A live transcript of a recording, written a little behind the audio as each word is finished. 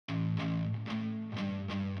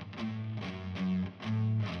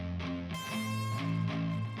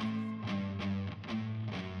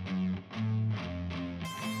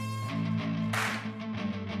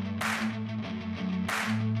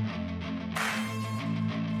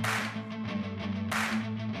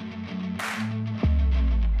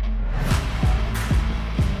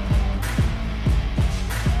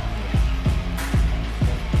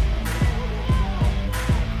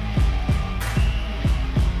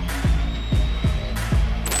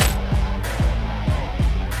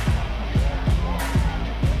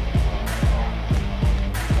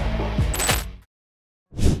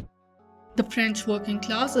French working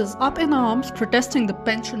class is up in arms protesting the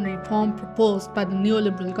pension reform proposed by the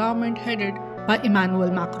neoliberal government headed by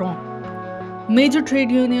Emmanuel Macron. Major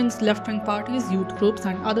trade unions, left-wing parties, youth groups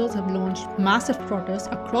and others have launched massive protests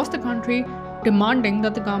across the country demanding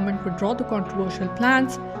that the government withdraw the controversial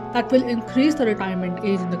plans that will increase the retirement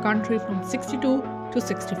age in the country from 62 to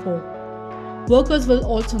 64. Workers will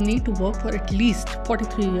also need to work for at least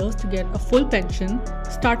 43 years to get a full pension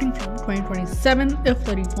starting from 2027 if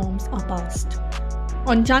the reforms are passed.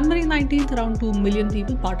 On January 19th, around 2 million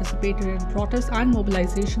people participated in protests and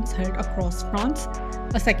mobilizations held across France.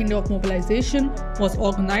 A second day of mobilization was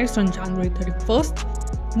organized on January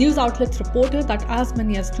 31st. News outlets reported that as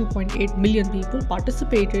many as 2.8 million people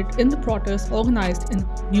participated in the protests organized in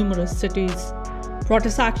numerous cities.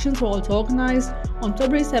 Protest actions were also organized on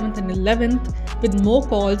February 7th and 11th, with more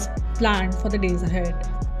calls planned for the days ahead.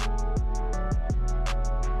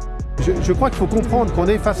 Je crois qu'il faut comprendre qu'on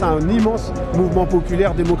est face à un immense mouvement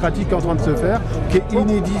populaire démocratique qui est en train de se faire, qui est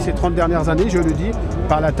inédit ces 30 dernières années, je le dis,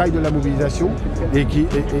 par la taille de la mobilisation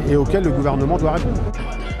et auquel le gouvernement doit répondre.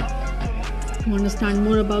 To understand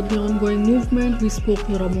more about the ongoing movement, we spoke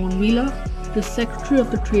to Ramon Vila, the secretary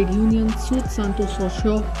of the trade union SUD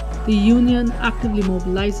Santé-Sociaux. The union actively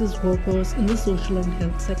mobilizes workers in the social and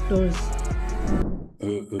health sectors.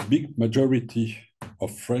 A big majority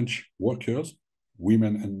of French workers,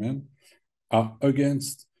 women and men, are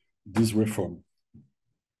against this reform.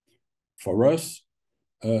 For us,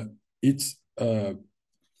 it's a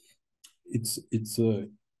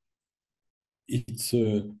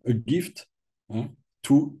gift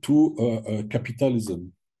to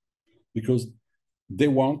capitalism, because they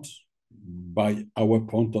want, by our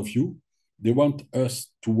point of view, they want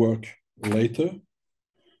us to work later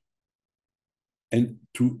and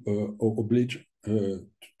to oblige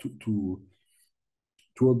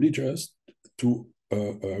us to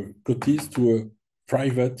cotize to a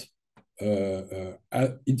private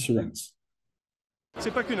insurance.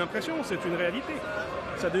 C'est pas qu'une impression, c'est une réalité.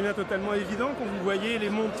 Ça devient totalement évident quand vous voyez les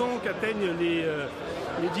montants qu'atteignent les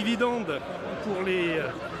dividendes pour les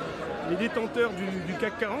détenteurs du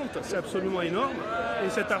CAC 40, c'est absolument énorme, et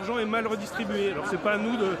cet argent est mal redistribué. Alors c'est pas à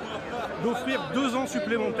nous d'offrir 2 ans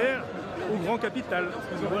supplémentaires au grand capital.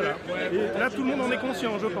 Voilà. Et là, tout le monde en est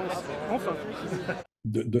conscient, je pense. Enfin.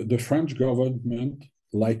 The French government,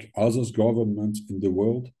 like other governments in the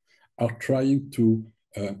world, are trying to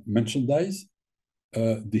merchandise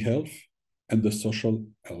the health and the social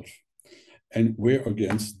health. And we're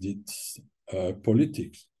against this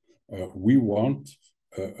politics. We want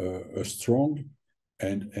a strong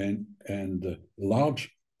and large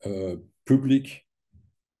public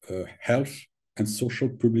health and social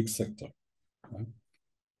public sector.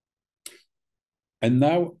 And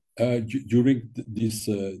now, during this,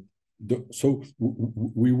 so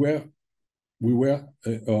we were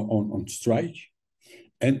on strike,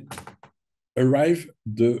 and arrived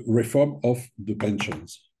the reform of the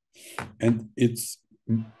pensions, and it's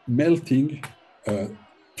melting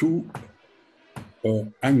two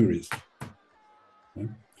angries.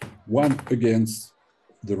 One against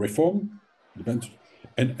the reform, the pension,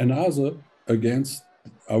 and another against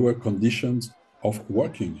our conditions of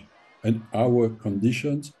working and our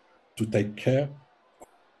conditions to take care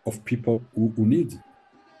of people who need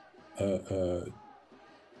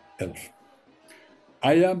health.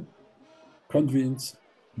 I am convinced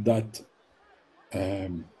that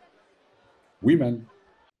women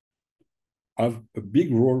have a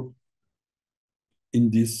big role in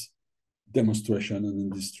this demonstration and in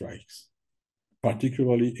these strikes,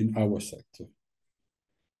 particularly in our sector.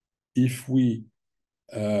 If we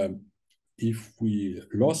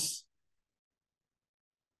lose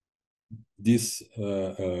this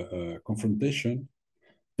confrontation,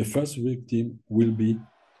 the first victim will be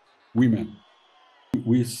women.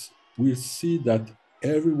 We see that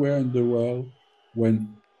everywhere in the world,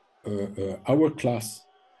 when our class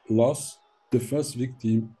lost, the first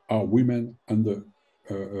victim are women under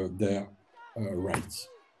their rights.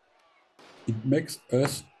 It makes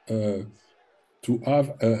us to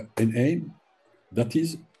have an aim, that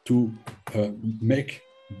is to make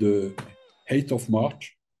the 8th of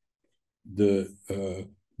March, the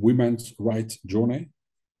Women's Rights Journey,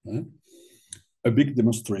 a big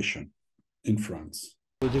demonstration in France.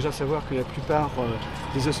 Il faut déjà savoir que la plupart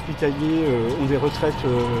des hospitaliers ont des retraites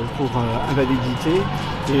pour invalidité,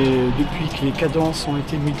 et depuis que les cadences ont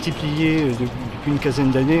été multipliées depuis une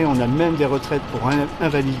quinzaine d'années, on a même des retraites pour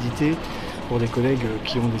invalidité pour des collègues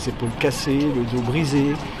qui ont des épaules cassées, le dos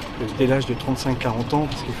brisé, dès l'âge de 35-40 ans,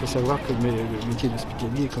 parce qu'il faut savoir que le métier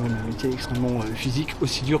d'hospitalier est quand même un métier extrêmement physique,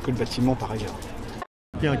 aussi dur que le bâtiment par ailleurs.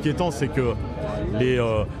 Ce qui est inquiétant, c'est que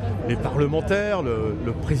les les parlementaires,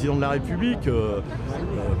 le président de la République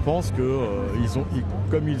pensent que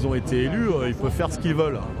comme ils ont été élus, ils peuvent faire ce qu'ils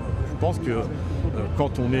veulent. Je pense que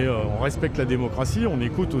quand on respecte la démocratie, on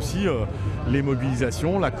écoute aussi les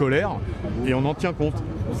mobilisations, la colère, et on en tient compte,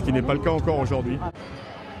 ce qui n'est pas le cas encore aujourd'hui.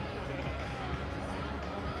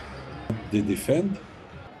 They defend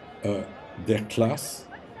their class,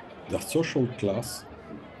 their social class,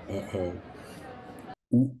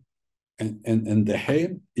 and the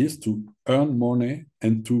aim is to earn money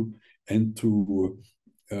and to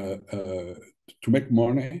make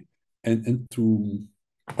money and to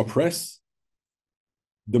oppress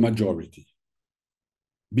the majority,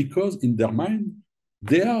 because in their mind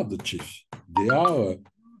they are the chief, they are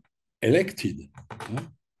elected.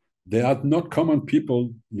 They are not common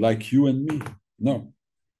people like you and me. No,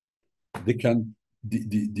 they can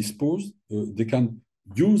dispose, they can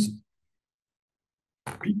use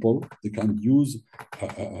people, they can use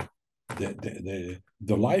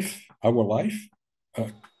the life, our life,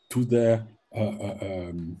 to their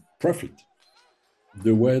profit.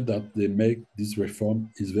 The way that they make this reform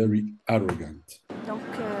is very arrogant. Donc,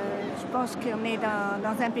 je pense qu'on est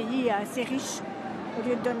dans un pays assez riche. Au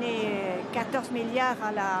lieu de donner 14 milliards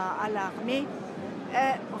à l'armée,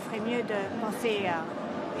 on ferait mieux de penser à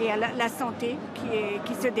la santé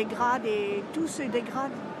qui se dégrade, et tout se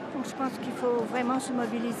dégrade. Donc je pense qu'il faut vraiment se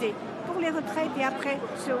mobiliser pour les retraites, et après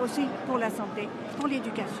aussi pour la santé, pour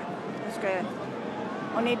l'éducation. Parce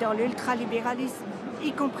qu'on est dans l'ultralibéralisme,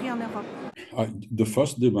 y compris en Europe. The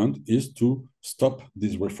first demand is to stop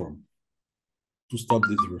this reform. To stop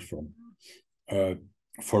this reform.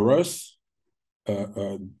 For us,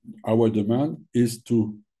 our demand is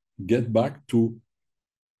to get back to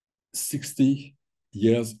 60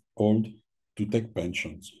 years old to take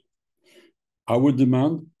pensions. Our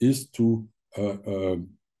demand is to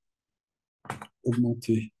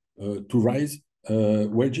augmenter, to rise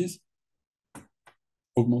wages,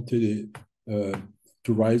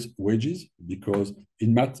 to rise wages, because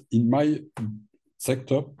in my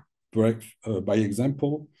sector, by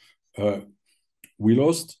example, we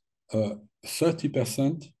lost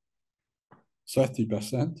 30%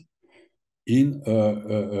 in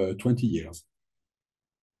 20 years.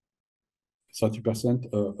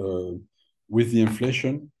 30% with the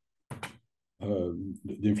inflation.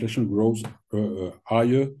 The inflation grows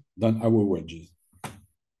higher than our wages.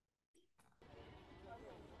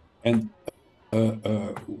 And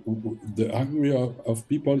the angry of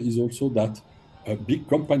people is also that big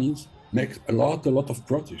companies make a lot of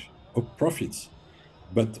profits,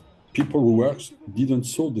 but people who work didn't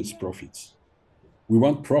sow these profits. We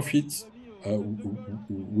want profits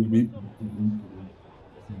will be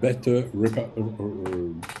better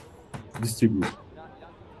distributed.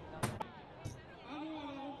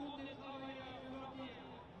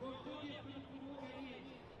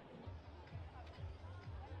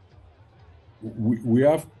 We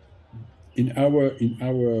have in our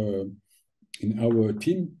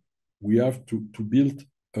team, we have to build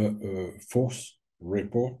a force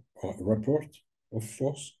report of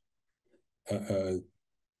force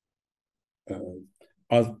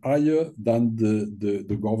as higher than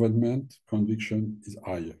the government conviction is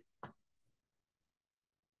higher.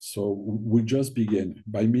 So we just begin.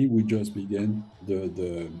 By me, we just began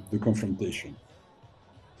the confrontation.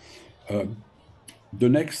 The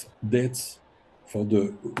next dates for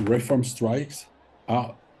the reform strikes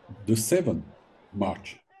are the 7th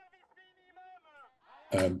March.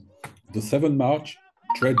 The 7th March,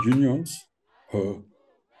 trade unions who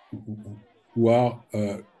are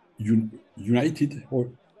united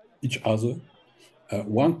or each other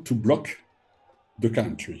want to block the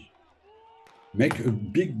country. Make a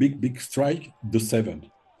big strike the 7th.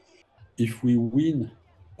 If we win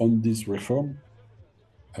on this reform,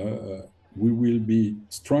 we will be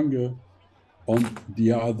stronger on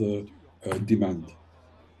the other demand.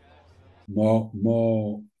 More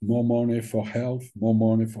money for health, more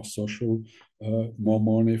money for social, more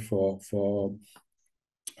money for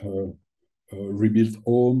rebuild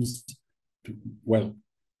homes. Well,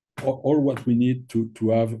 all what we need to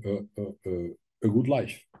have a good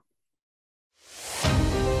life.